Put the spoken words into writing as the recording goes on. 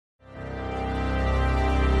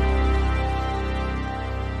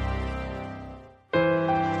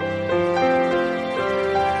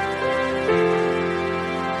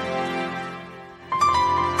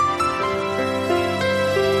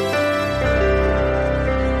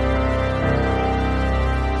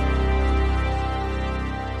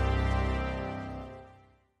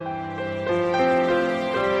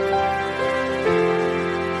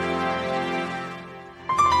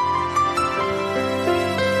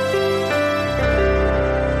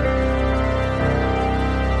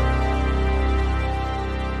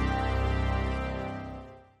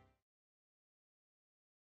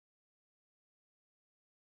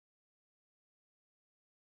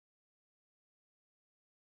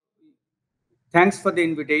Thanks for the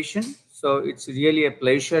invitation. So it's really a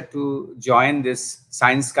pleasure to join this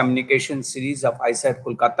science communication series of ISAF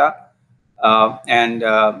Kolkata. And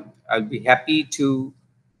I'll be happy to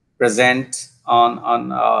present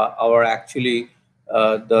on our actually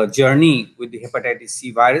the journey with the hepatitis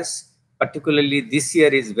C virus. Particularly this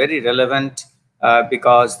year is very relevant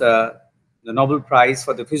because the Nobel Prize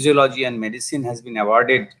for the Physiology and Medicine has been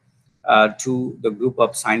awarded to the group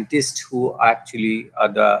of scientists who actually are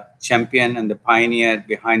the champion and the pioneer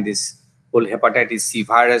behind this whole hepatitis C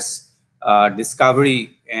virus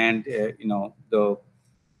discovery and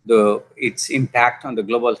its impact on the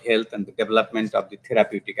global health and the development of the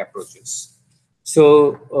therapeutic approaches.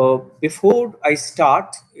 So before I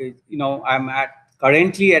start, I'm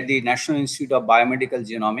currently at the National Institute of Biomedical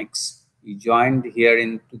Genomics. We joined here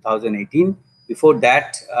in 2018. Before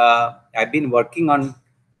that, I've been working on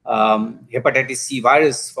hepatitis C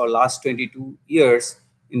virus for last 22 years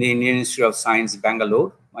in the Indian Institute of Science,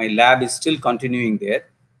 Bangalore. My lab is still continuing there,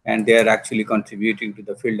 and they are actually contributing to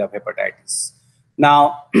the field of hepatitis.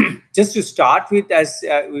 Now, just to start with, as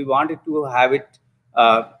we wanted to have it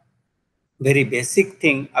very basic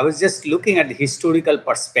thing, I was just looking at the historical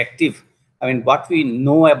perspective. I mean, what we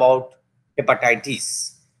know about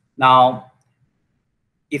hepatitis. Now,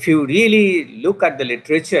 if you really look at the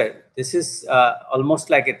literature, this is almost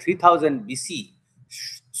like a 3000 BC.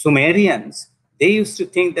 Sumerians, they used to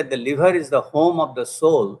think that the liver is the home of the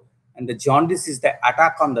soul, and the jaundice is the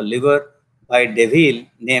attack on the liver by a devil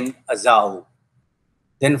named Azau.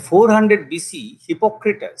 Then 400 BC,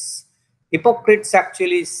 Hippocrates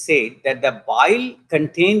actually said that the bile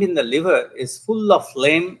contained in the liver is full of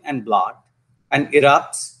flame and blood and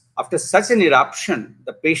erupts. After such an eruption,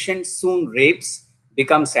 the patient soon raves,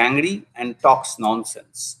 becomes angry, and talks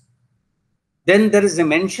nonsense. Then there is a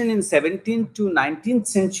mention in 17th to 19th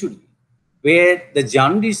century where the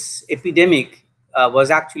jaundice epidemic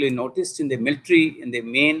was actually noticed in the military, in the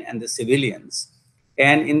main, and the civilians.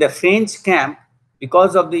 And in the French camp,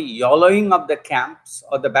 because of the yellowing of the camps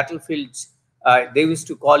or the battlefields, they used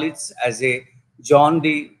to call it as a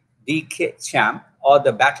jaundice champ or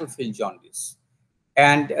the battlefield jaundice.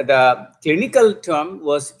 And the clinical term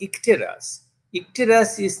was icterus.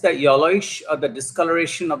 Icterus is the yellowish or the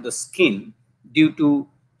discoloration of the skin due to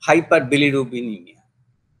hyperbilirubinemia.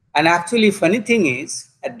 And actually, funny thing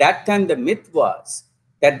is, at that time, the myth was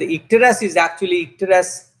that the icterus is actually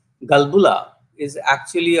Icterus galbula, is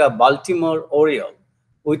actually a Baltimore oriole,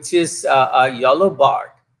 which is a yellow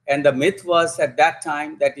bird. And the myth was at that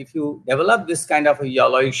time that if you develop this kind of a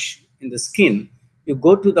yellowish in the skin, you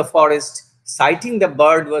go to the forest, sighting the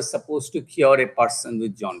bird was supposed to cure a person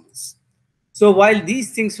with jaundice. So while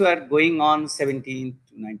these things were going on 17th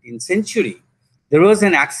to 19th century, there was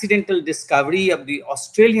an accidental discovery of the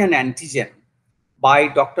Australian antigen by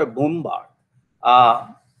Dr. Bombard.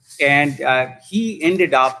 And he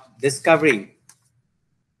ended up discovering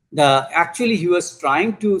actually he was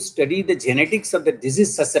trying to study the genetics of the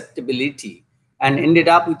disease susceptibility and ended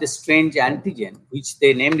up with a strange antigen, which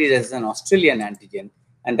they named it as an Australian antigen.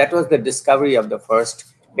 And that was the discovery of the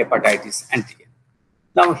first hepatitis antigen.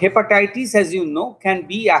 Now, hepatitis, as you know, can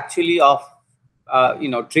be actually of,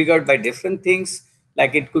 triggered by different things.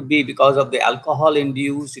 Like it could be because of the alcohol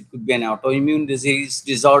induced, it could be an autoimmune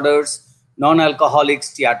disorders, non-alcoholic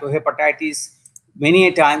steatohepatitis. Many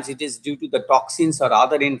a times it is due to the toxins or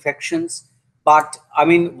other infections. But I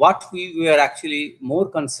mean, what we were actually more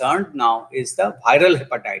concerned now is the viral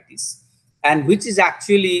hepatitis, and which is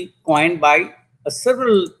actually coined by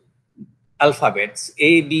several alphabets,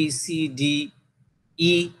 A, B, C, D,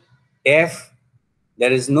 E, F.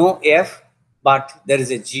 There is no F, but there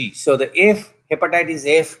is a G. So the F, hepatitis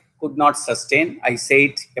F, could not sustain. I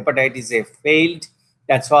said hepatitis F failed.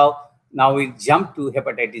 That's how now we jump to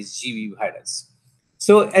hepatitis G virus.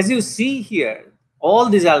 So as you see here, all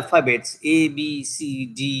these alphabets, A, B, C,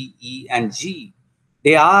 D, E, and G,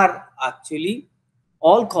 they are actually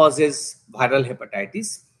all causes viral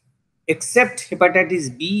hepatitis, except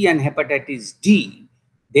hepatitis B and hepatitis D.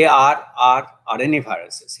 They are RNA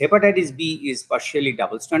viruses. Hepatitis B is partially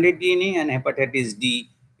double-stranded DNA, and hepatitis D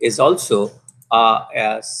is also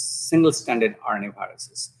a single-stranded RNA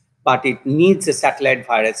viruses. But it needs a satellite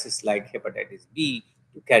viruses like hepatitis B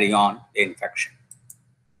to carry on the infection.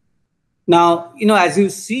 Now, as you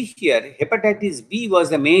see here, hepatitis B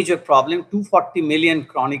was a major problem, 240 million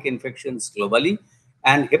chronic infections globally.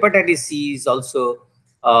 And hepatitis C is also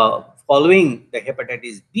following the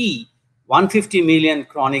hepatitis B, 150 million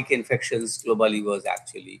chronic infections globally was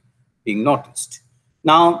actually being noticed.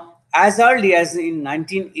 Now, as early as in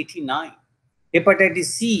 1989, hepatitis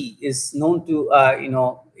C is known to,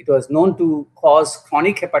 it was known to cause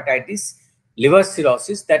chronic hepatitis liver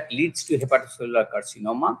cirrhosis that leads to hepatocellular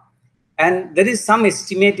carcinoma. And there is some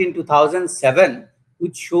estimate in 2007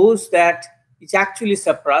 which shows that it actually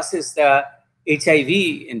suppresses the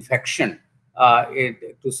HIV infection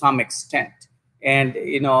to some extent. And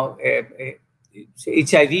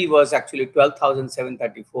HIV was actually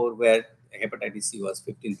 12,734, where hepatitis C was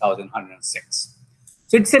 15,106.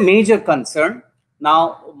 So it's a major concern.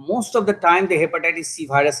 Now, most of the time, the hepatitis C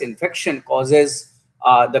virus infection causes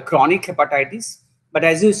the chronic hepatitis. But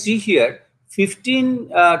as you see here, 15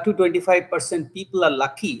 to 25% people are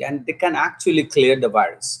lucky and they can actually clear the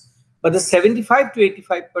virus. But the 75 to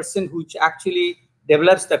 85% which actually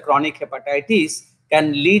develops the chronic hepatitis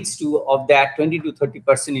can lead to, of that, 20 to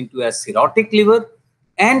 30% into a cirrhotic liver,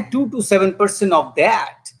 and 2 to 7% of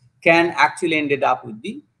that can actually ended up with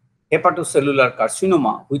the hepatocellular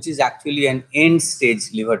carcinoma, which is actually an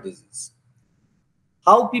end-stage liver disease.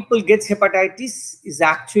 How people get hepatitis is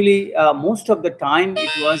actually most of the time it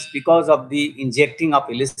was because of the injecting of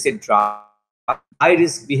illicit drugs, high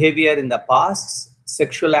risk behavior in the past,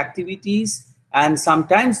 sexual activities, and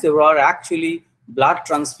sometimes there were actually blood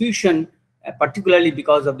transfusion, particularly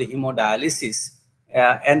because of the hemodialysis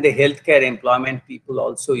and the healthcare employment. People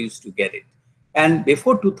also used to get it. And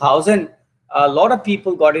before 2000, a lot of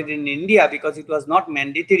people got it in India because it was not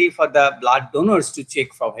mandatory for the blood donors to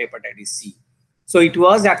check for hepatitis C. So it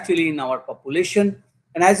was actually in our population.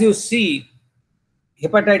 And as you see,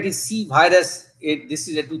 hepatitis C virus, this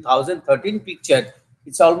is a 2013 picture.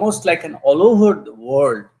 It's almost like an all over the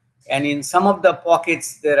world. And in some of the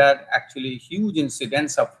pockets, there are actually huge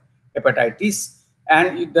incidents of hepatitis.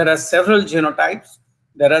 And there are several genotypes.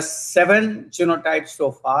 There are 7 genotypes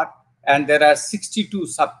so far. And there are 62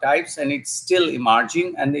 subtypes. And it's still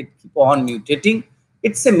emerging and it keeps on mutating.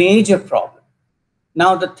 It's a major problem.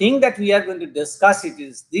 Now, the thing that we are going to discuss it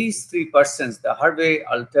is these 3 persons, the Harvey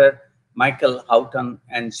Alter, Michael Houghton,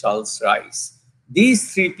 and Charles Rice.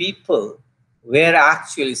 These 3 people were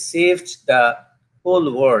actually saved the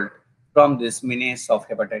whole world from this menace of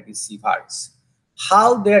hepatitis C virus.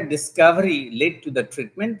 How their discovery led to the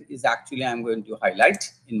treatment is actually I'm going to highlight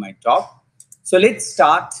in my talk. So let's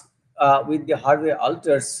start with the Harvey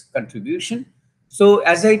Alter's contribution. So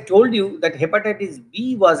as I told you that hepatitis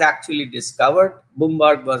B was actually discovered,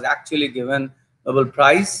 Bloomberg was actually given Nobel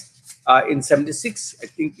Prize in 76, I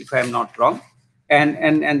think, if I'm not wrong.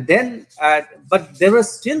 And then, but there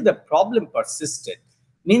was still the problem persisted.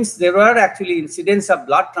 Means there were actually incidents of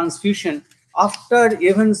blood transfusion after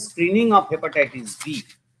even screening of hepatitis B.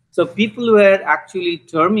 So people were actually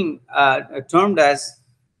termed as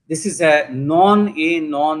this is a non-A,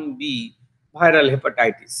 non-B viral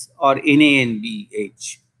hepatitis, or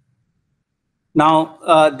NANBH.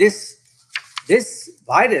 Now, this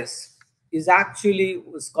virus is actually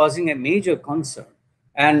was causing a major concern.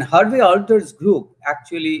 And Harvey Alter's group,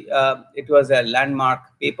 actually, it was a landmark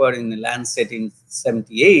paper in the Lancet in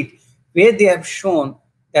 78, where they have shown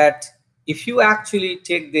that if you actually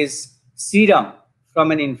take this serum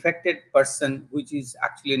from an infected person, which is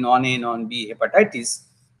actually non-A, non-B hepatitis,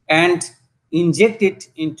 and inject it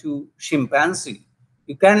into chimpanzee,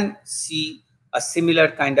 you can see a similar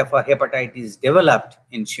kind of a hepatitis developed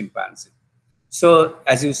in chimpanzee. So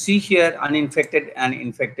as you see here, uninfected and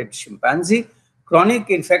infected chimpanzee, chronic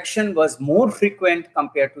infection was more frequent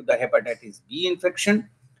compared to the hepatitis B infection.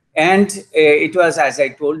 And it was, as I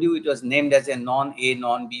told you, it was named as a non-A,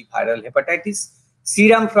 non-B viral hepatitis.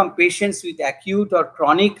 Serum from patients with acute or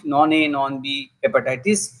chronic non-A, non-B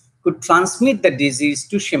hepatitis could transmit the disease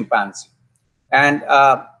to chimpanzee. And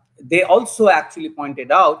they also actually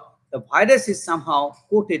pointed out the virus is somehow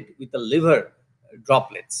coated with the liver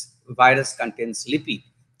droplets. The virus contains lipid.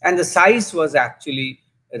 And the size was actually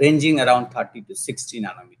ranging around 30 to 60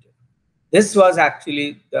 nanometer. This was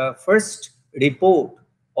actually the first report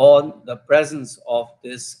on the presence of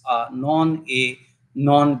this non-A,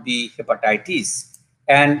 non-B hepatitis.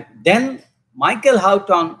 And then Michael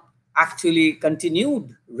Houghton actually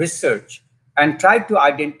continued research and tried to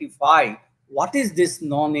identify what is this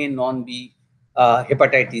non-A, non-B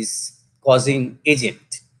hepatitis causing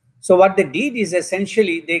agent. So what they did is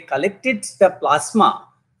essentially they collected the plasma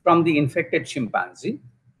from the infected chimpanzee,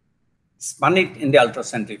 spun it in the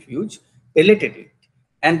ultracentrifuge, pelleted it,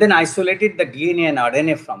 and then isolated the DNA and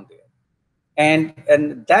RNA from there. And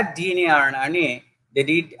that DNA and RNA, they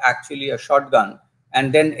did actually a shotgun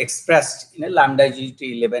and then expressed in a lambda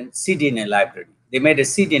GT11 cDNA library. They made a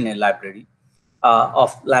cDNA library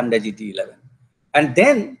of lambda GT11. And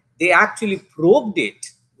then they actually probed it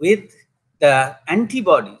with the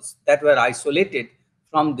antibodies that were isolated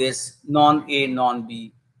from this non-A,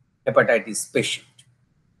 non-B hepatitis patient.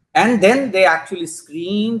 And then they actually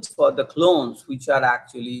screened for the clones, which are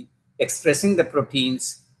actually expressing the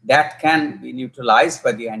proteins that can be neutralized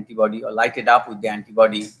by the antibody or lighted up with the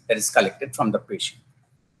antibody that is collected from the patient.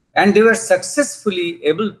 And they were successfully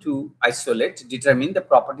able to isolate, determine the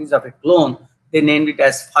properties of a clone. They named it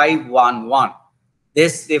as 511.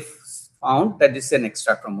 This they found that this is an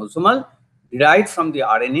extra chromosomal derived from the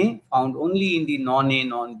RNA found only in the non-A,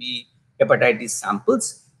 non-B hepatitis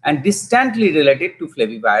samples and distantly related to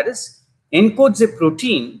flavivirus, encodes a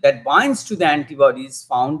protein that binds to the antibodies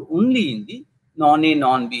found only in the non-A,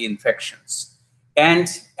 non-B infections. And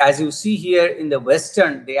as you see here in the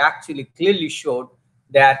Western, they actually clearly showed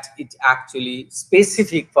that it's actually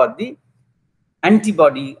specific for the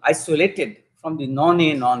antibody isolated from the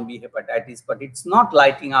non-A, non-B hepatitis, but it's not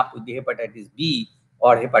lighting up with the hepatitis B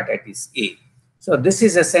or hepatitis A. So this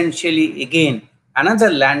is essentially, again, another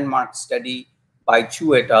landmark study by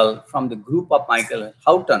Chu et al. From the group of Michael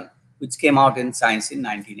Houghton, which came out in Science in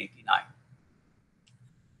 1989.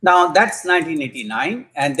 Now that's 1989,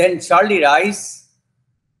 and then Charlie Rice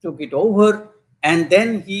took it over, and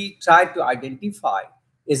then he tried to identify,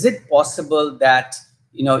 is it possible that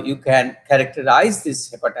you can characterize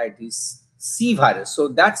this hepatitis C virus? So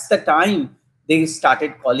that's the time they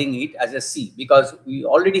started calling it as a C, because we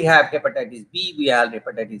already have hepatitis B, we have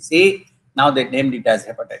hepatitis A, now they named it as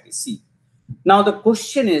hepatitis C. Now the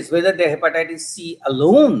question is whether the hepatitis C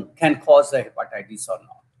alone can cause the hepatitis or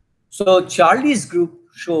not. So Charlie's group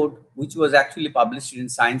showed, which was actually published in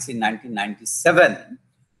Science in 1997,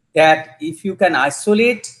 that if you can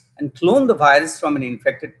isolate and clone the virus from an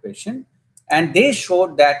infected patient, and they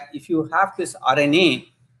showed that if you have this RNA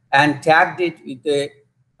and tagged it with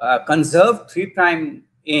a conserved 3'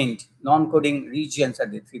 end, non-coding regions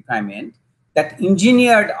at the 3' end, that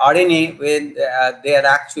engineered RNA, when they are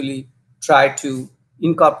actually try to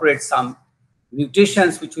incorporate some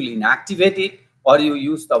mutations which will inactivate it, or you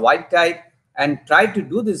use the wild type and try to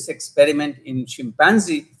do this experiment in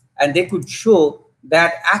chimpanzee, and they could show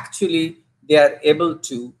that actually they are able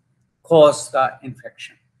to cause the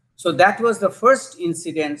infection. So that was the first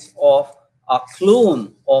incidence of a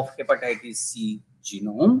clone of hepatitis C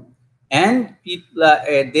genome, and people,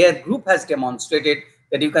 their group has demonstrated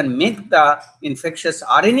that you can make the infectious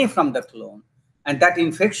RNA from the clone, and that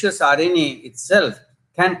infectious RNA itself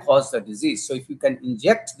can cause the disease. So if you can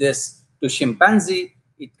inject this to chimpanzee,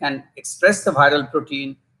 it can express the viral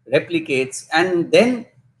protein, replicates, and then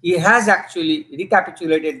he has actually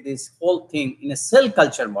recapitulated this whole thing in a cell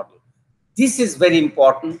culture model. This is very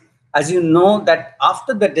important. As you know, that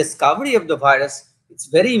after the discovery of the virus, it's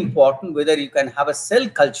very important whether you can have a cell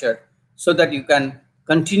culture so that you can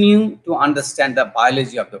continue to understand the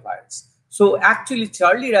biology of the virus. So actually,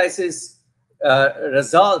 Charlie Rice's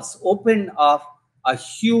results opened up a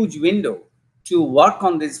huge window to work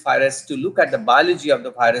on this virus, to look at the biology of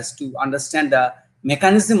the virus, to understand the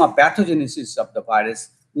mechanism of pathogenesis of the virus,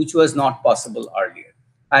 which was not possible earlier.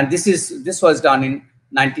 And this was done in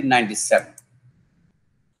 1997.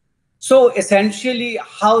 So essentially,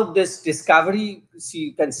 how this discovery,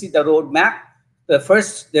 you can see the roadmap. The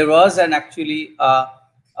first, there was actually a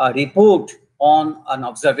report on an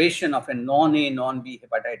observation of a non-A, non-B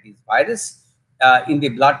hepatitis virus in the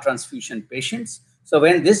blood transfusion patients. So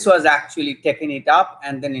when this was actually taken it up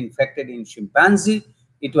and then infected in chimpanzee,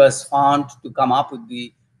 it was found to come up with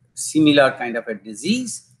the similar kind of a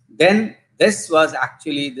disease. Then this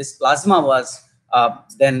plasma was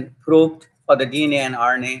then probed for the DNA and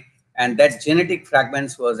RNA, and that genetic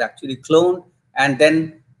fragments was actually cloned, and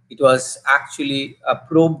then it was actually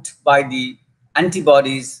probed by the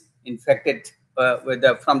antibodies infected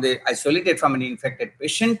isolated from an infected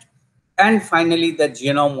patient, and finally the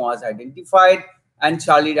genome was identified. And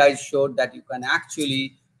Charlie Rice showed that you can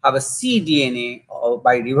actually have a cDNA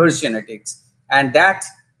by reverse genetics, and that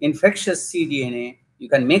infectious cDNA, you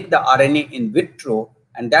can make the RNA in vitro,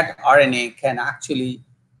 and that RNA can actually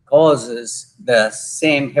causes the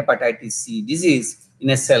same hepatitis C disease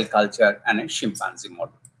in a cell culture and a chimpanzee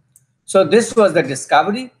model. So this was the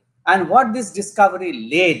discovery, and what this discovery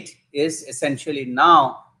led is essentially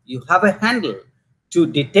now you have a handle to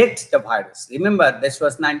detect the virus. Remember, this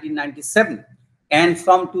was 1997, and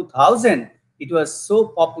from 2000, it was so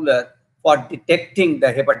popular for detecting the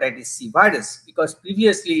hepatitis C virus, because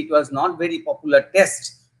previously it was not very popular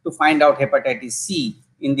test to find out hepatitis C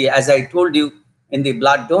in the, as I told you, in the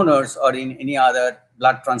blood donors or in any other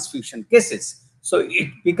blood transfusion cases. So it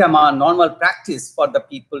became a normal practice for the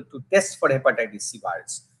people to test for hepatitis C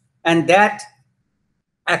virus. And that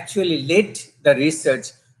actually led the research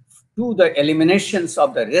to the eliminations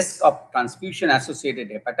of the risk of transfusion associated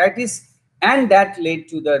hepatitis, and that led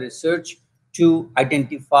to the research to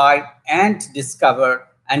identify and discover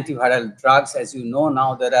antiviral drugs. As you know,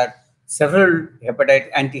 now there are several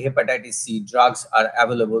anti-hepatitis C drugs are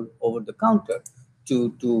available over the counter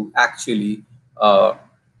to actually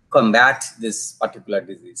combat this particular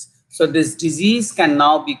disease. So this disease can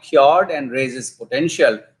now be cured and raises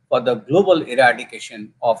potential for the global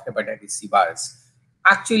eradication of hepatitis C virus.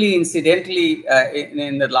 Actually, incidentally,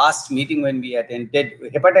 in the last meeting when we attended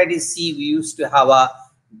hepatitis C, we used to have a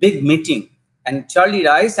big meeting, and Charlie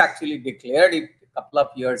Rice actually declared it a couple of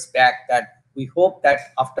years back that we hope that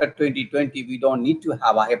after 2020 we don't need to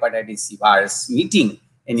have a hepatitis C virus meeting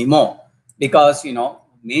anymore, because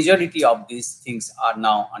majority of these things are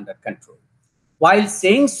now under control. While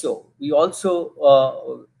saying so, we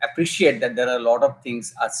also appreciate that there are a lot of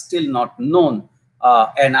things are still not known,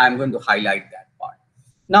 and I'm going to highlight that part.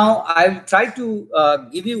 Now, I'll try to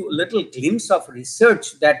give you a little glimpse of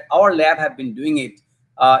research that our lab have been doing it.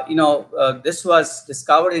 This was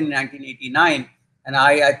discovered in 1989, and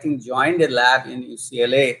I think joined a lab in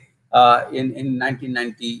UCLA in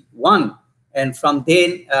 1991. And from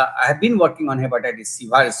then, I have been working on hepatitis C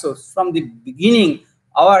virus. So from the beginning,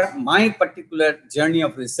 my particular journey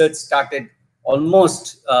of research started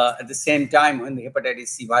almost at the same time when the hepatitis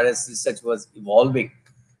C virus research was evolving.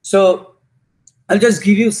 So I'll just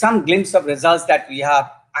give you some glimpse of results that we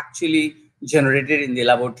have actually generated in the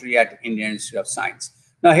laboratory at Indian Institute of Science.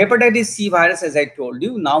 Now, hepatitis C virus, as I told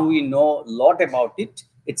you, now we know a lot about it.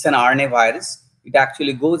 It's an RNA virus. It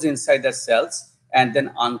actually goes inside the cells and then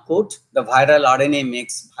uncoat. The viral RNA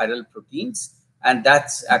makes viral proteins, and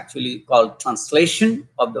that's actually called translation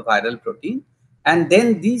of the viral protein. And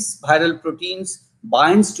then these viral proteins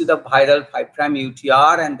binds to the viral 5'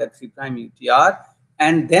 UTR and the 3' UTR,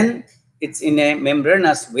 and then it's in a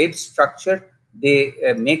membranous wave structure. They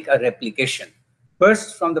make a replication.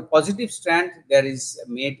 First, from the positive strand, there is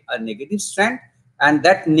made a negative strand, and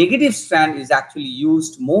that negative strand is actually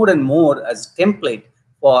used more and more as template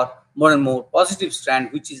for more and more positive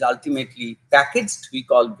strand, which is ultimately packaged. We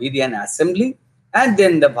call virion assembly, and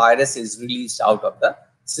then the virus is released out of the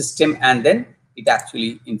system, and then it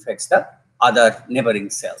actually infects the other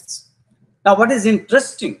neighboring cells. Now, what is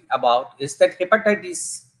interesting about is that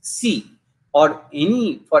hepatitis C, or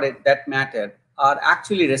any for that matter, are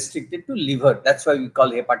actually restricted to liver. That's why we call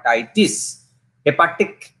hepatitis.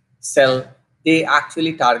 Hepatic cell, they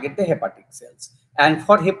actually target the hepatic cells. And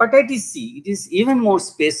for hepatitis C, it is even more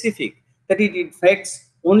specific that it infects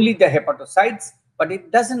only the hepatocytes, but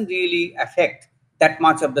it doesn't really affect that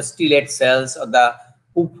much of the stellate cells or the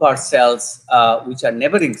Kupffer cells, which are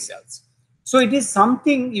neighboring cells. So it is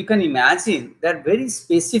something you can imagine that very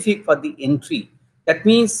specific for the entry. That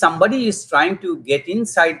means somebody is trying to get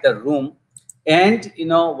inside the room, and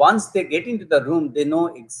once they get into the room, they know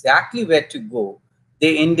exactly where to go.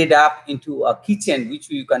 They ended up into a kitchen,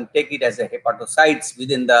 which you can take it as a hepatocytes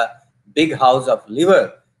within the big house of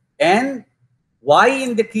liver. And why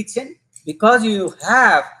in the kitchen? Because you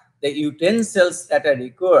have the utensils that are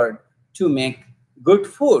required to make good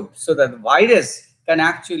food, so that the virus can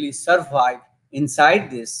actually survive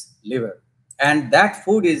inside this liver. And that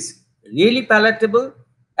food is really palatable.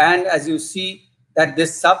 And as you see, that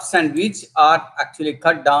this sub sandwich are actually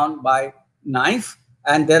cut down by knife,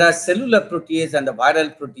 and there are cellular protease, and the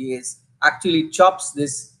viral protease actually chops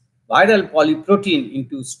this viral polyprotein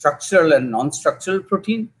into structural and non-structural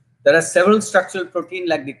protein. There are several structural protein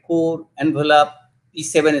like the core, envelope,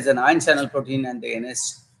 P7 is an ion channel protein, and the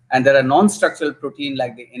NS, and there are non-structural protein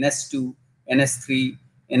like the NS2, NS3,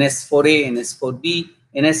 NS4A, NS4B,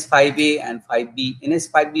 NS5A, and 5B.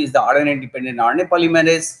 NS5B is the RNA-dependent RNA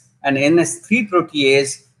polymerase, and NS3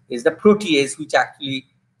 protease is the protease which actually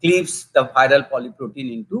cleaves the viral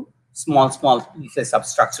polyprotein into small pieces of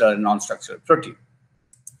structural and non-structural protein.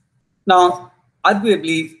 Now,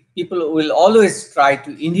 arguably, people will always try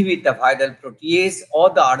to inhibit the viral protease or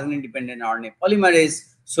the RNA-dependent RNA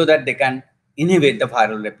polymerase so that they can inhibit the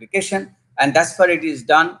viral replication, and that's why it is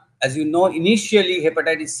done. As you know, initially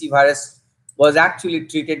hepatitis C virus was actually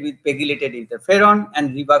treated with pegylated interferon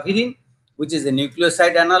and ribavirin, which is a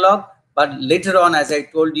nucleoside analog. But later on, as I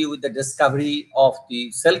told you, with the discovery of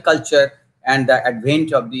the cell culture and the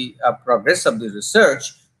advent of the progress of the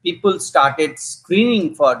research, people started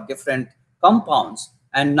screening for different compounds.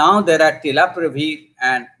 And now there are telaprevir,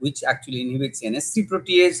 and which actually inhibits NS3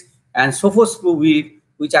 protease, and sofosbuvir,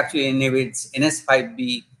 which actually inhibits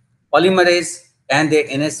NS5B polymerase, and the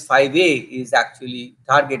NS5A is actually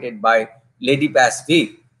targeted by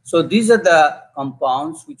ledipasvir. So these are the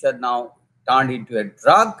compounds which are now turned into a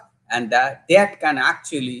drug, and that can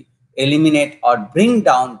actually eliminate or bring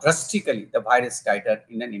down drastically the virus titer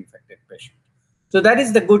in an infected patient. So that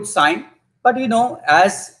is the good sign. But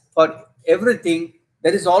as for everything,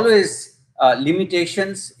 there is always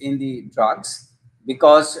limitations in the drugs,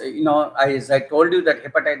 because as I told you that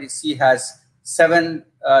hepatitis C has 7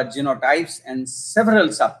 genotypes and several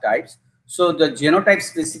subtypes. So the genotype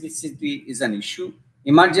specificity is an issue.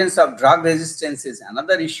 Emergence of drug resistance is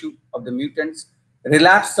another issue of the mutants.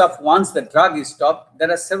 Relapse of once the drug is stopped.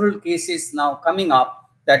 There are several cases now coming up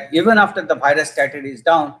that even after the virus titer is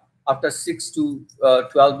down, after 6 to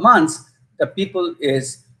 12 months, the people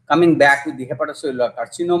is coming back with the hepatocellular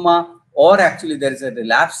carcinoma, or actually there is a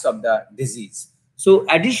relapse of the disease. So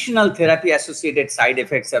additional therapy associated side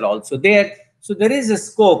effects are also there. So there is a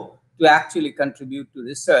scope to actually contribute to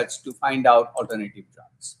research to find out alternative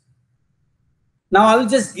drugs. Now, I will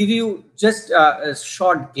just give you just a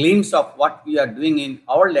short glimpse of what we are doing in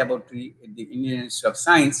our laboratory at the Indian Institute of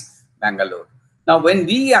Science, Bangalore. Now, when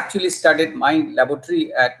we actually started my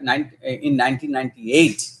laboratory in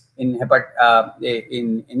 1998 in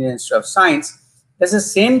Indian Institute of Science, at the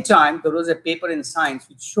same time, there was a paper in Science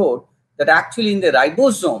which showed that actually in the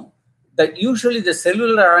ribosome, that usually the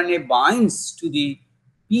cellular RNA binds to the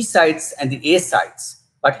P sites and the A sites.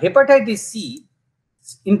 But hepatitis C,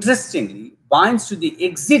 interestingly, binds to the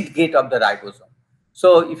exit gate of the ribosome.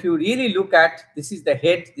 So if you really look at, this is the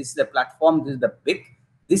head, this is the platform, this is the beak,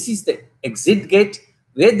 this is the exit gate,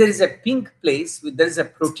 where there is a pink place, there is a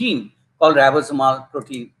protein called ribosomal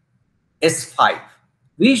protein S5.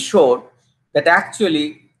 We showed that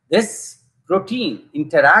actually this protein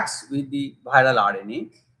interacts with the viral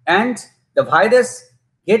RNA, and the virus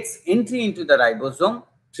gets entry into the ribosome,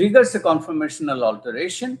 triggers a conformational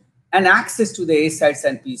alteration, and access to the A sites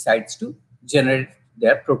and P sites to generate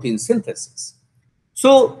their protein synthesis.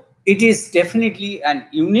 So it is definitely an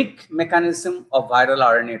unique mechanism of viral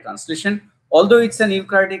RNA translation. Although it's an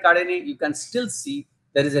eukaryotic RNA, you can still see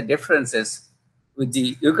there is a differences with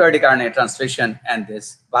the eukaryotic RNA translation and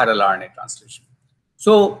this viral RNA translation.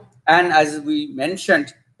 So, and as we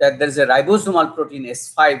mentioned, that there is a ribosomal protein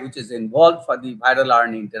S5 which is involved for the viral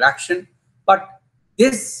RNA interaction. But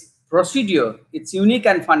this procedure, it's unique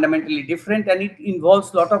and fundamentally different, and it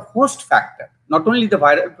involves a lot of host factor, not only the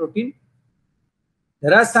viral protein.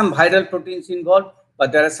 There are some viral proteins involved,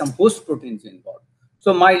 but there are some host proteins involved.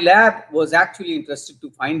 So my lab was actually interested to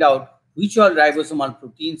find out which all ribosomal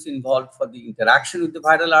proteins involved for the interaction with the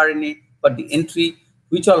viral RNA, for the entry,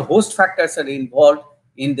 which all host factors are involved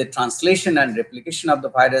in the translation and replication of the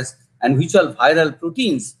virus, and which all viral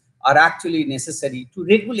proteins are actually necessary to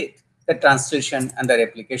regulate the translation and the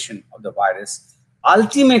replication of the virus.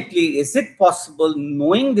 Ultimately, is it possible,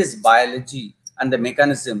 knowing this biology and the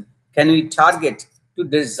mechanism, can we target to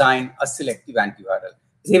design a selective antiviral?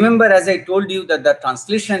 Remember, as I told you, that the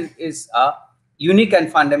translation is unique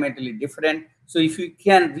and fundamentally different. So if you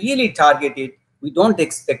can really target it, we don't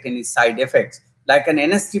expect any side effects. Like an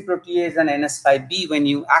NS3 protease and NS5B, when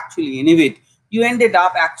you actually inhibit, you ended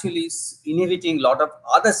up actually inhibiting a lot of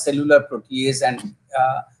other cellular protease and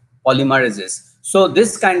polymerases. So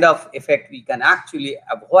this kind of effect we can actually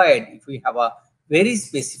avoid if we have a very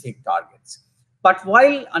specific targets. But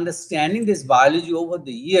while understanding this biology over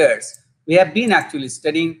the years, we have been actually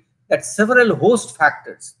studying that several host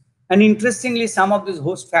factors. And interestingly, some of these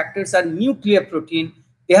host factors are nuclear protein.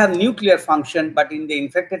 They have nuclear function, but in the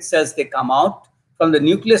infected cells, they come out from the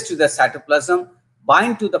nucleus to the cytoplasm,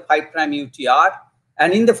 bind to the 5' UTR.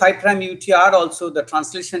 And in the 5' UTR also, the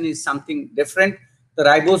translation is something different. The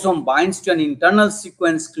ribosome binds to an internal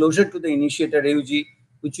sequence closer to the initiator AUG,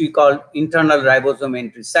 which we call internal ribosome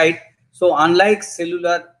entry site. So unlike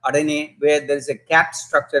cellular RNA, where there is a cap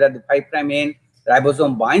structure at the 5' end,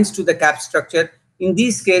 ribosome binds to the cap structure. In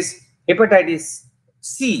this case, hepatitis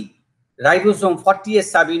C, ribosome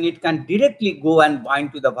 40S subunit can directly go and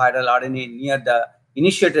bind to the viral RNA near the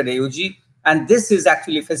initiator AUG. And this is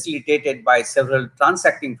actually facilitated by several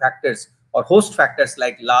transacting factors or host factors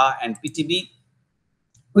like La and PTB.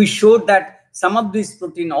 We showed that some of this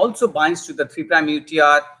protein also binds to the 3'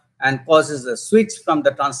 UTR and causes a switch from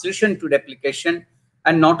the translation to replication.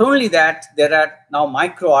 And not only that, there are now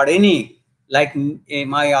microRNA like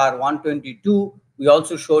MIR122. We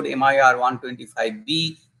also showed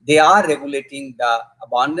MIR125B. They are regulating the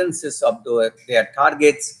abundances of their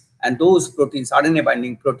targets and those proteins, RNA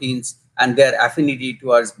binding proteins, and their affinity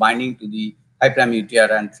towards binding to the 5'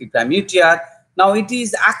 UTR and 3' UTR. Now it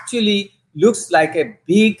is actually looks like a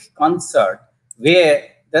big concert where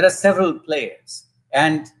there are several players,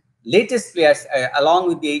 and latest players along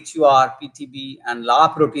with the HUR, PTB, and La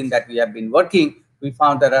protein that we have been working, we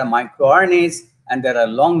found there are microRNAs and there are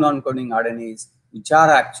long non-coding RNAs which are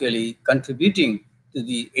actually contributing to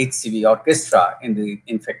the HCV orchestra in the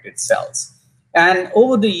infected cells. And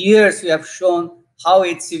over the years, we have shown how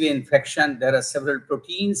HCV infection, there are several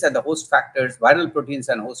proteins and the host factors, viral proteins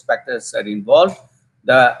and host factors are involved.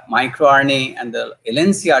 The microRNA and the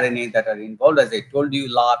LNC RNA that are involved, as I told you,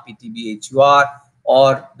 LA, PTB, HUR,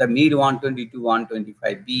 or the MID122,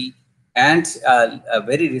 125B. And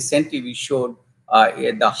very recently, we showed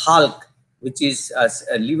the HULK, which is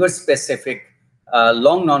a liver-specific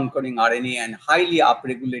long non-coding RNA and highly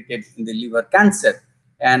upregulated in the liver cancer.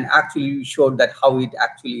 And actually, we showed that how it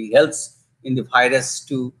actually helps in the virus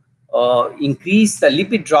to increase the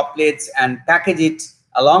lipid droplets and package it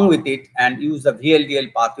along with it and use the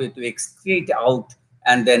VLDL pathway to excrete out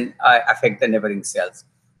and then affect the neighboring cells.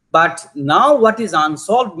 But now what is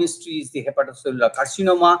unsolved mystery is the hepatocellular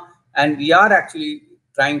carcinoma, and we are actually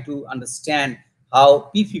trying to understand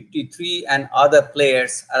how P53 and other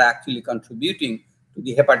players are actually contributing to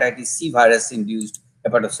the hepatitis C virus-induced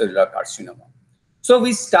hepatocellular carcinoma. So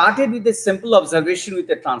we started with a simple observation with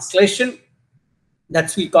a translation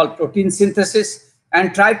that we call protein synthesis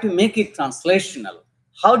and tried to make it translational.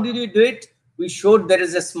 How did we do it? We showed there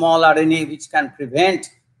is a small RNA which can prevent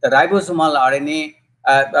the ribosomal RNA,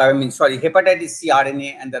 hepatitis C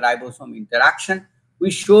RNA and the ribosome interaction.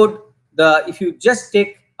 We showed if you just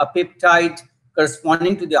take a peptide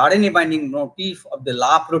corresponding to the RNA binding motif of the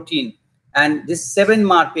LA protein, and this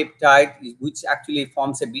 7-mer peptide, which actually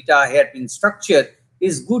forms a beta hairpin structure,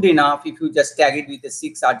 is good enough. If you just tag it with the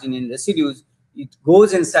 6 arginine residues, it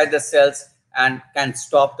goes inside the cells and can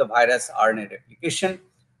stop the virus RNA replication.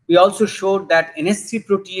 We also showed that NS3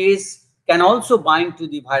 protease can also bind to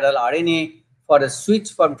the viral RNA for a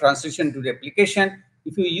switch from translation to replication.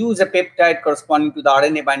 If you use a peptide corresponding to the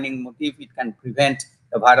RNA binding motif, it can prevent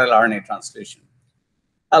the viral RNA translation.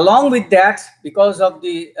 Along with that, because of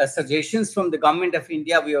the suggestions from the government of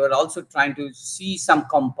India, we were also trying to see some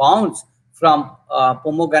compounds from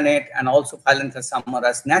pomegranate and also Phyllanthus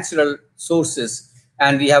as natural sources.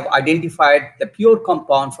 And we have identified the pure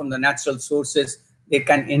compound from the natural sources. They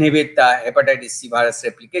can inhibit the hepatitis C virus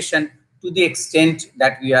replication to the extent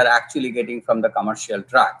that we are actually getting from the commercial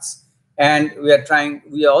drugs. And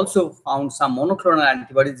we also found some monoclonal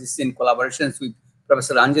antibodies. This is in collaborations with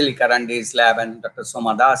Professor Anjali Karande's lab and Dr.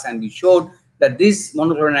 Soma Das, and we showed that these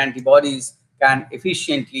monoclonal antibodies can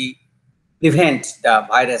efficiently prevent the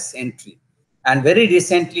virus entry. And very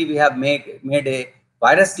recently, we have made a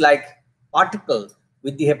virus-like particle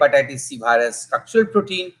with the hepatitis C virus structural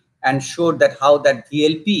protein and showed that how that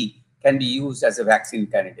VLP can be used as a vaccine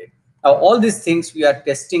candidate. Now, all these things, we are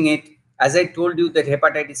testing it. As I told you, that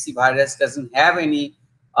hepatitis C virus doesn't have any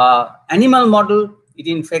animal model. It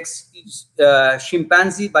infects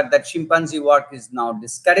chimpanzee, but that chimpanzee work is now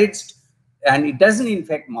discouraged, and it doesn't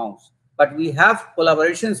infect mouse. But we have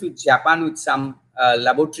collaborations with Japan with some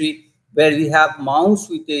laboratory where we have mouse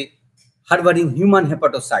with a harboring human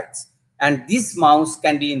hepatocytes, and this mouse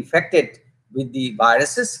can be infected with the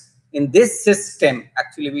viruses. In this system,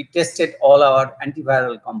 actually, we tested all our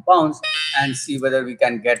antiviral compounds and see whether we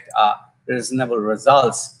can get reasonable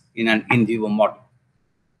results in an in vivo model.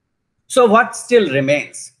 So what still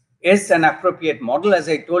remains is an appropriate model. As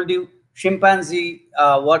I told you, chimpanzee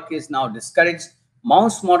work is now discouraged.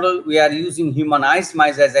 Mouse model, we are using humanized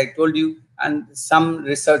mice, as I told you, and some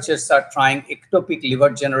researchers are trying ectopic liver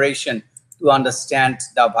generation to understand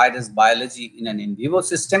the virus biology in an in vivo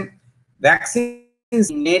system.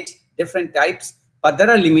 Vaccines made different types, but there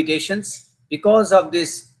are limitations because of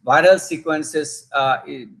this viral sequences,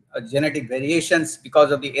 genetic variations,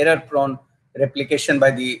 because of the error-prone replication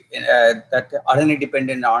by the that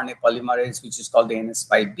RNA-dependent RNA polymerase, which is called the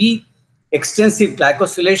NS5B. Extensive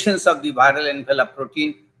glycosylations of the viral envelope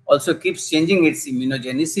protein also keeps changing its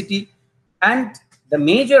immunogenicity. And the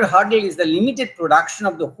major hurdle is the limited production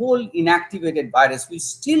of the whole inactivated virus. We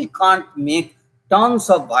still can't make tons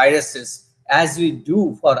of viruses as we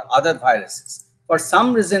do for other viruses. For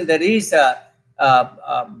some reason, there is a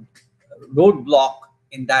roadblock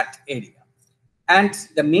in that area. And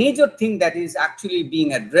the major thing that is actually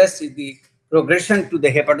being addressed is the progression to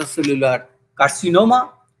the hepatocellular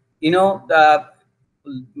carcinoma. You know,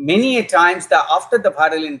 many a times after the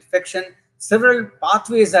viral infection, several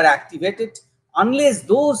pathways are activated. Unless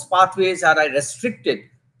those pathways are restricted,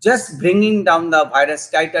 just bringing down the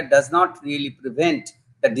virus titer does not really prevent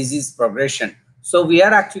the disease progression. So we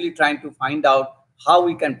are actually trying to find out how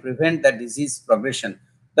we can prevent the disease progression.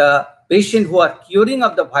 The patient who are curing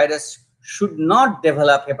of the virus should not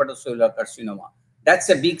develop hepatocellular carcinoma. That's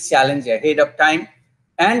a big challenge ahead of time.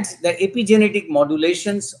 And the epigenetic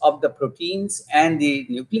modulations of the proteins and the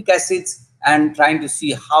nucleic acids, and trying to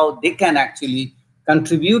see how they can actually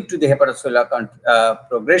contribute to the hepatocellular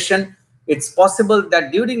progression. It's possible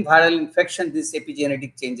that during viral infection, these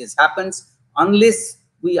epigenetic changes happens. Unless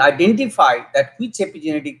we identify that which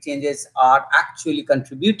epigenetic changes are actually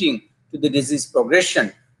contributing to the disease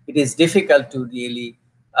progression, it is difficult to really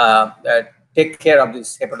take care of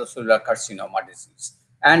this hepatocellular carcinoma disease,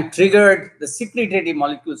 and triggered the secretory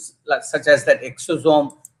molecules such as that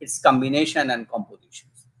exosome, its combination and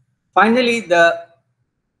compositions. Finally, the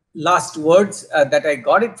last words that I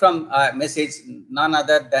got it from a message, none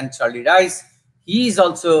other than Charlie Rice. He is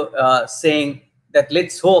also saying that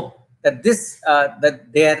let's hope that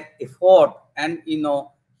that their effort, and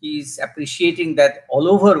he is appreciating that all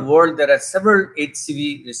over world there are several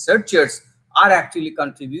HCV researchers are actually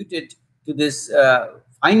contributed to this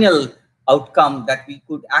final outcome, that we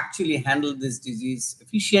could actually handle this disease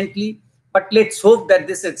efficiently. But let's hope that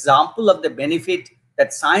this example of the benefit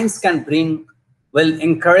that science can bring will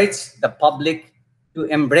encourage the public to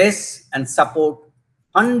embrace and support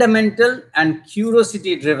fundamental and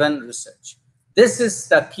curiosity-driven research. This is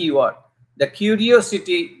the key word. The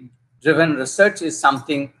curiosity-driven research is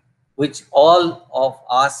something which all of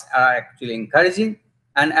us are actually encouraging.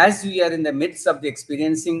 And as we are in the midst of the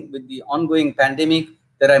experiencing with the ongoing pandemic,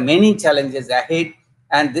 there are many challenges ahead.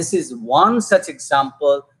 And this is one such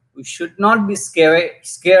example. We should not be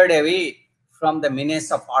scared away from the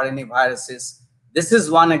menace of RNA viruses. This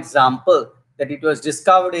is one example that it was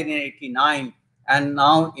discovered in 1989, and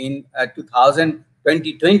now in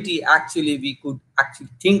 2020, actually, we could actually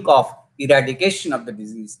think of eradication of the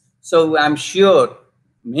disease. So I'm sure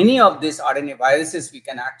many of these RNA viruses we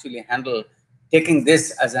can actually handle, taking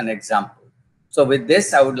this as an example. So with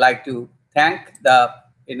this, I would like to thank the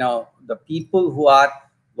people who are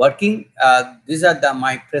working. These are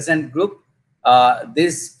my present group.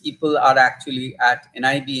 These people are actually at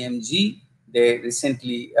NIBMG. They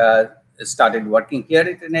recently started working here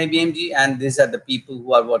at NIBMG, and these are the people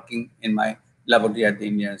who are working in my laboratory at the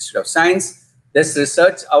Indian Institute of Science. This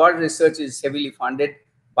research, our research, is heavily funded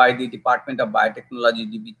by the Department of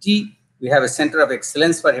Biotechnology, DBT. We have a Center of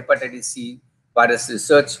Excellence for Hepatitis C virus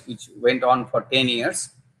research, which went on for 10 years.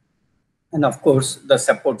 And of course, the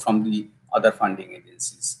support from the other funding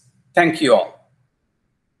agencies. Thank you all.